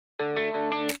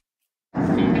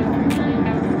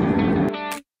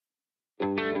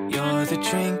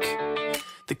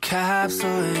capsule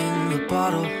in the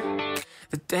bottle,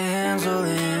 the damsel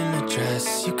in a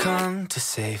dress. You come to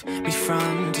save me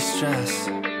from distress.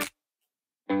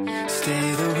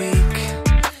 Stay the weak,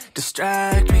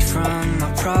 distract me from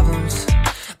my problems.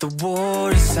 The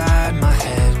war inside my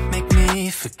head make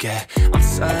me forget I'm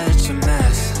such a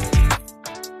mess.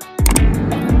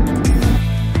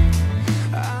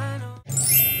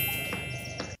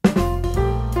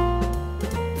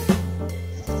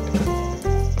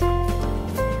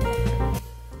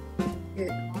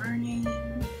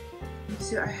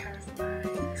 So I have my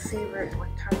favorite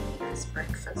wonton mee as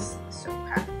breakfast. So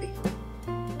happy.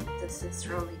 This is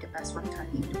really the best wonton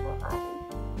mee in the world.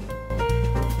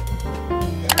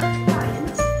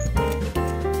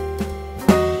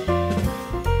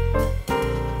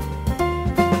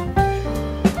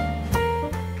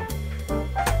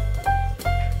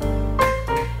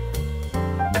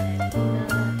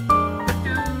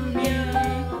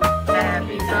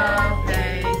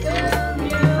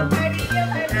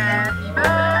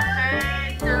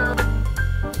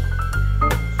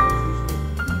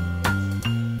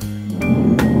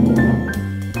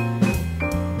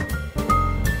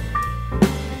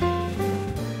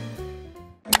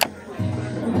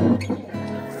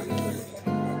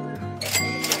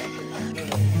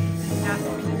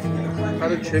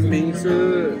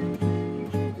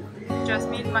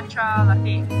 Jasmine matcha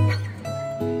latte.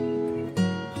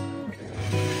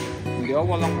 Dia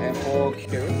walang apple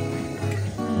carrot.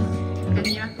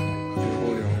 Kanya.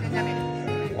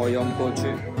 Ayam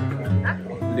poche.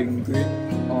 Linguine.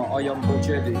 Ayam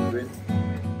poche linguine.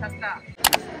 Pasta.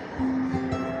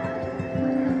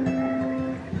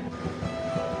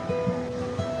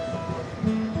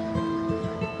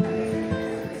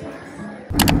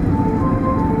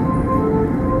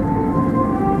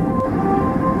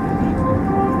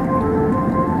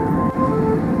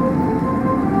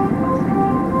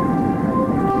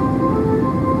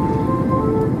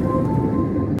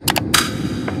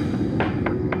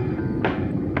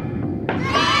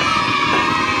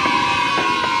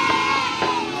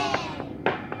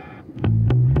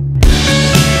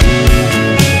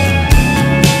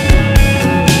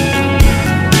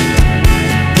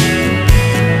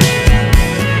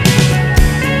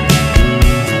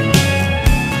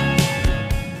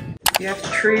 We have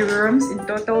 3 rooms in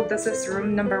total. This is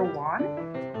room number 1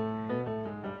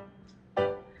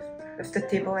 with the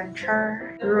table and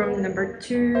chair. Room number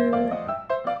 2.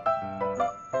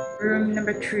 Room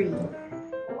number 3.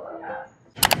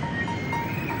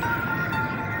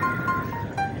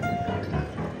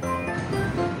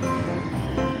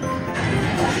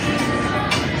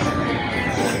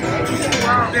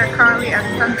 Wow, we are currently at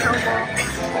Central Mall.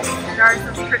 There is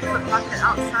a street food market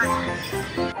outside.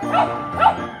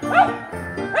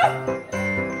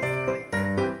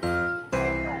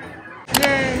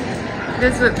 Yay!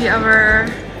 This would be our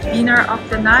dinner of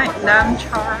the night: lamb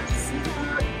chop,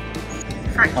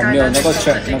 fried dragon,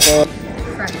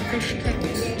 fried fish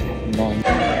cake,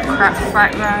 crab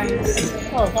fried rice,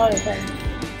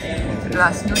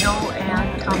 glass noodle,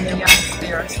 and tom yum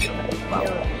stairs. Wow.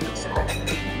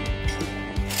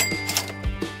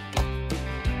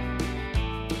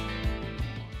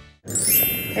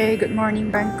 Hey, good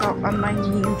morning Bangkok on my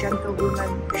new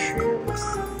gentlewoman shoes.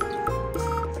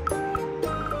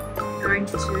 Going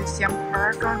to Siam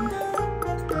Paragon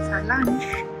for lunch.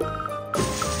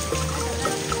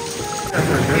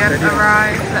 We have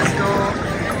arrived, let's go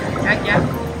again.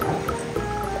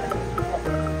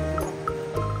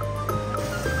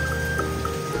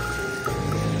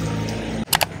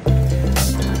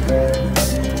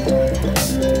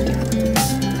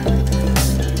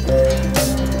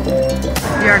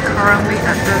 We are currently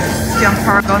at the Siam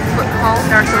Paragon food hall.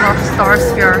 There's a lot of stores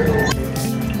here.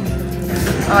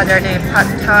 There the pad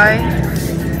thai,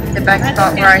 the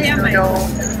Bangkok rice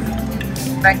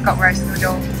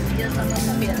noodle,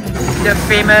 the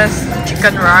famous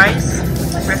chicken rice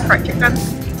with fried chicken.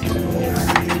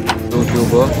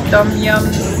 Tom yum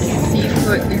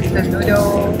seafood is the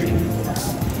noodle.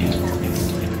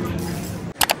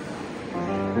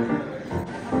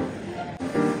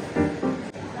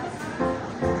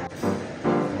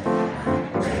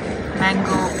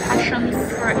 Mango passion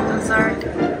fruit dessert.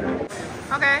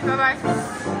 Okay, bye-bye.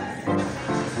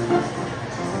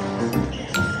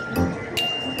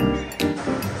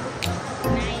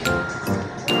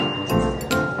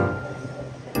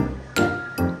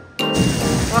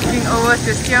 Walking over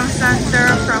to Siam Center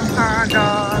from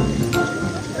Paragon.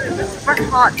 It's very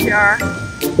hot here.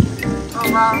 Oh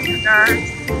wow, there's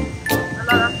a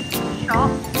lot of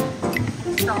shops,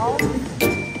 stalls.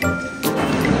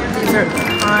 Dessert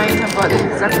time about the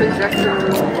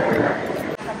Zakuzaku.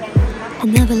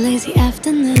 Another lazy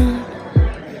afternoon.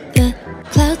 The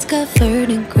clouds covered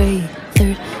in gray.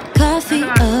 Third coffee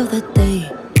of the day.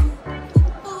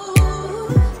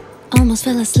 Almost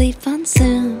fell asleep on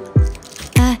Zoom.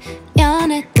 I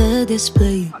yawn at the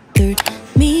display. Third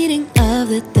meeting of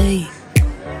the day.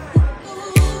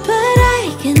 But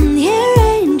I can hear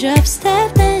raindrops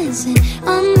step dancing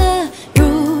on the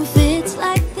roof. It's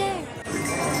like they're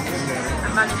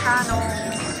Americano,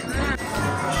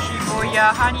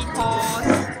 Shibuya honey toast.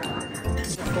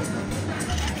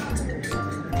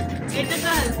 这个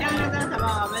很像那个什么，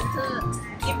我们吃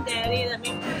Kim Daily 的面。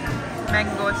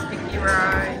 Mango sticky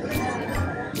rice.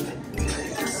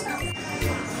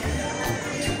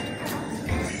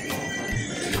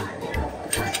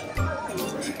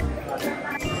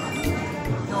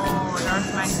 No, there's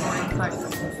mango inside.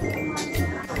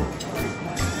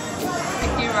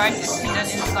 Sticky rice is hidden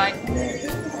inside.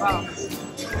 Wow.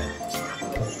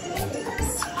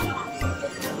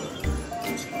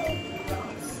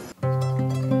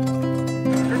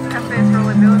 This cafe is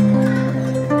really beautiful.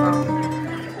 Wow.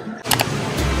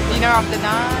 Dinner of the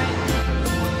night.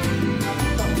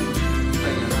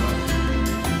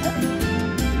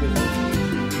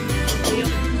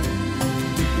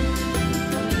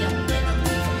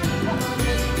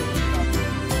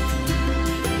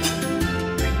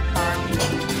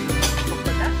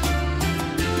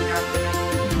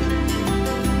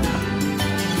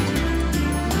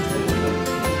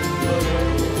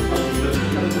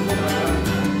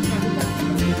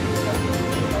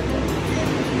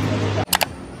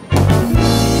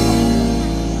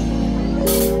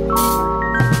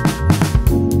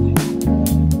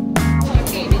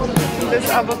 This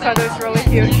avocado is really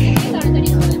huge.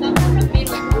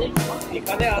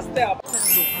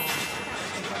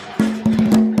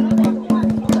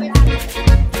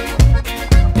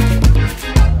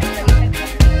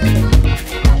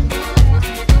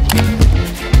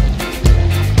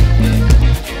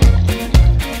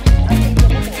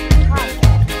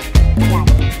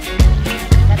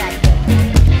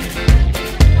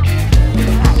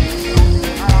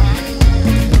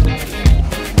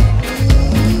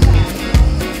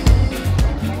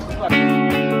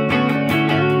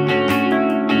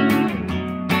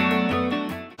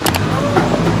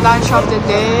 Lunch of the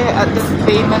day at the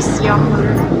famous Siam.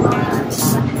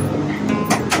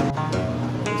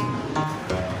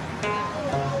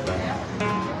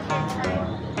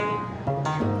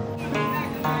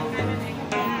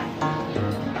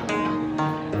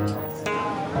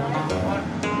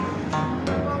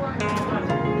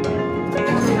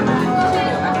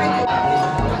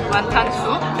 Wonton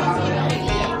soup,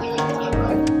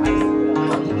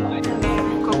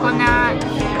 coconut,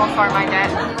 for my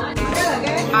dad.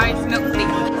 Ice milk tea.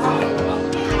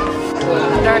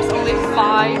 There's only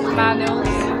 5 menus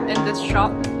in this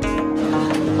shop.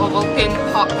 Ovaltine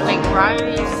pork leg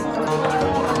rice.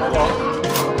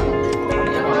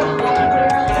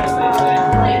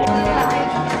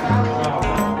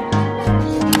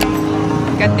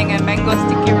 Getting a mango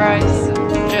sticky rice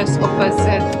just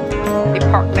opposite the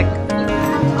pork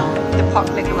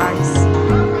leg rice.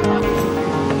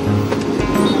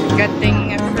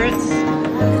 Getting fruits.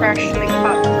 Freshly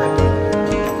cut fruit.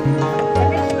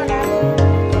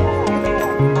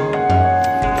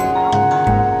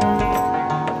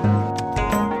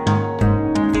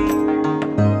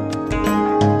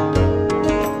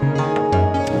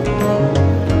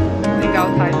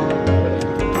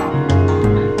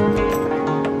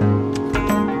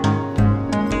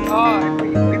 Oh,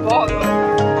 we bought one.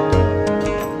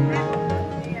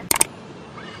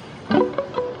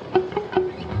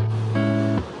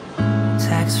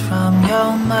 From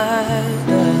your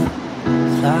mother,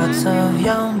 thoughts of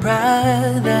your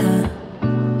brother.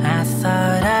 I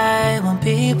thought I won't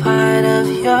be part of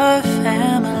your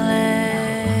family.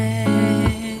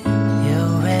 You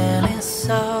really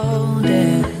sold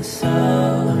it,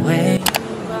 sold away.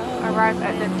 Arrived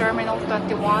at the Terminal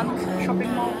 21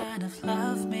 shopping mall.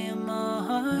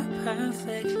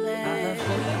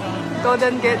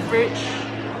 Golden Gate Bridge.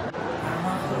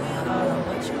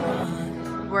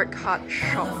 Work hard,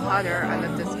 shop harder, and a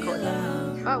Discord.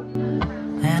 Oh.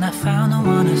 And I found the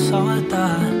one I saw I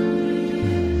thought.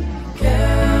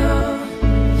 Girl,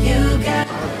 you got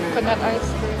coconut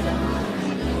ice cream.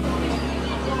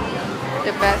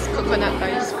 The best coconut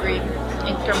ice cream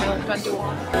in Terminal 21.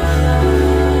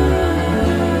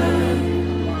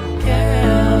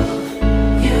 Girl,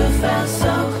 you felt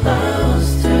so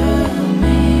close to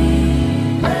me,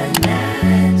 but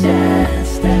not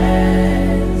just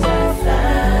as I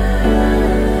thought.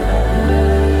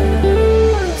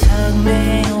 Took me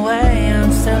away,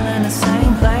 I'm still in the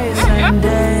same place, same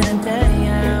day to day.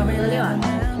 I really want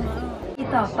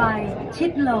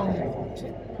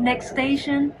Next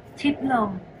station,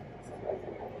 Chitlong.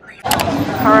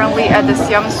 Currently at the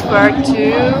Siam Square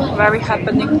too. Very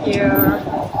happening here.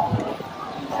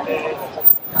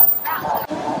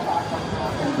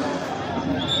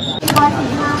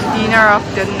 Dinner of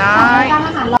the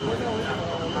night.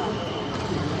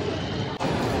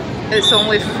 It's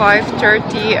only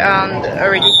 5:30 and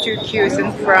already 2 queues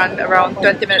in front, around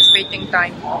 20 minutes waiting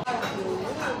time.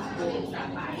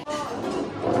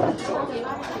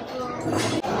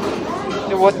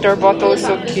 The water bottle is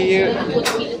so cute.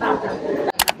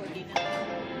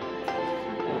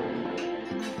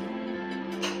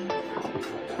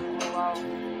 Wow.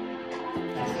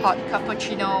 Hot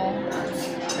cappuccino.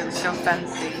 Looks so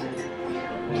fancy.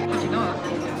 Did you know?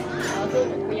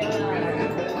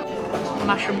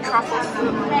 Mushroom truffle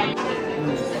soup.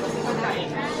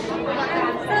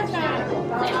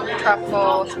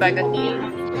 Truffle spaghetti.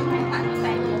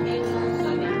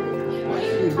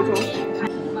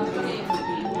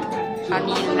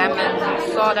 Honey lemon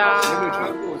soda.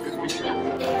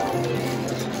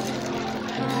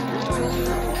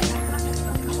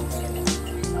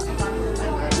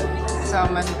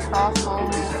 Salmon truffle.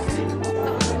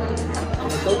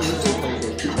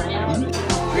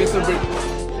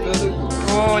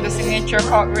 Oh, the signature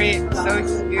pork rib, so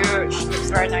huge. Looks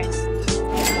very nice.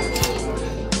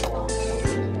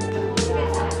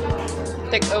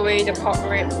 Take away the pork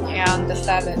rib and the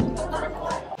salad.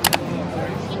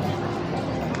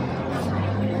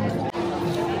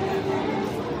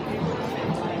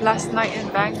 Last night in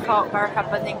Bangkok, are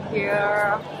happening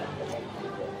here.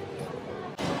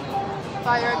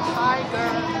 Fire tiger.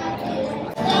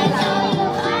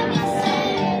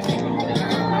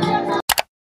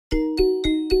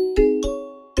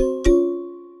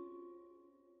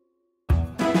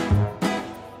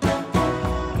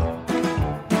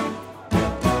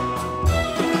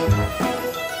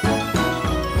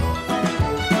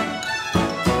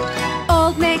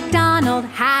 Old MacDonald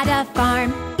had a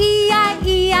farm,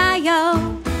 E-I-E-I-O.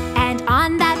 And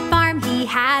on that farm he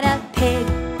had a pig,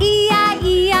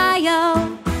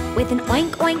 E-I-E-I-O. With an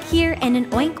oink oink here and an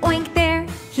oink oink there.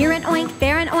 Here an oink,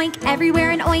 there an oink,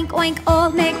 everywhere an oink oink.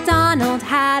 Old MacDonald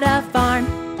had a farm,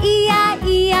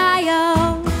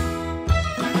 E-I-E-I-O.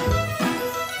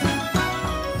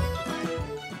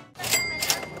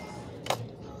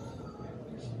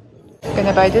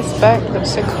 Gonna buy this bag,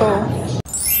 looks so cool.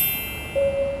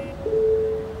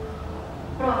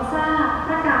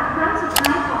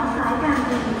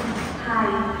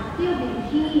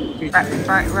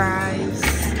 Fried rice,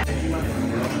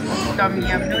 tom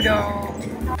yum noodle,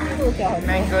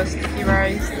 mango sticky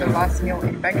rice, the last meal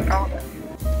in Bangkok.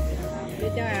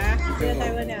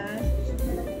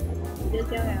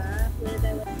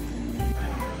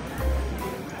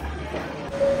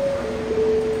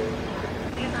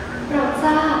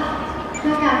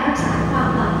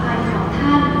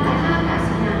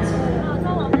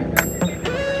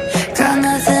 Got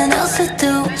nothing else to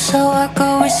do, so I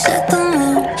go reset the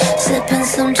mood. Sipping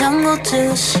some jungle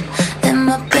juice in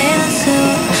my bathing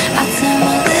suit. I turn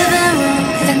my living room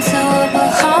into a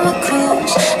Bahama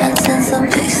cruise and send some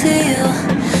pics to you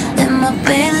in my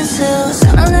bathing suit.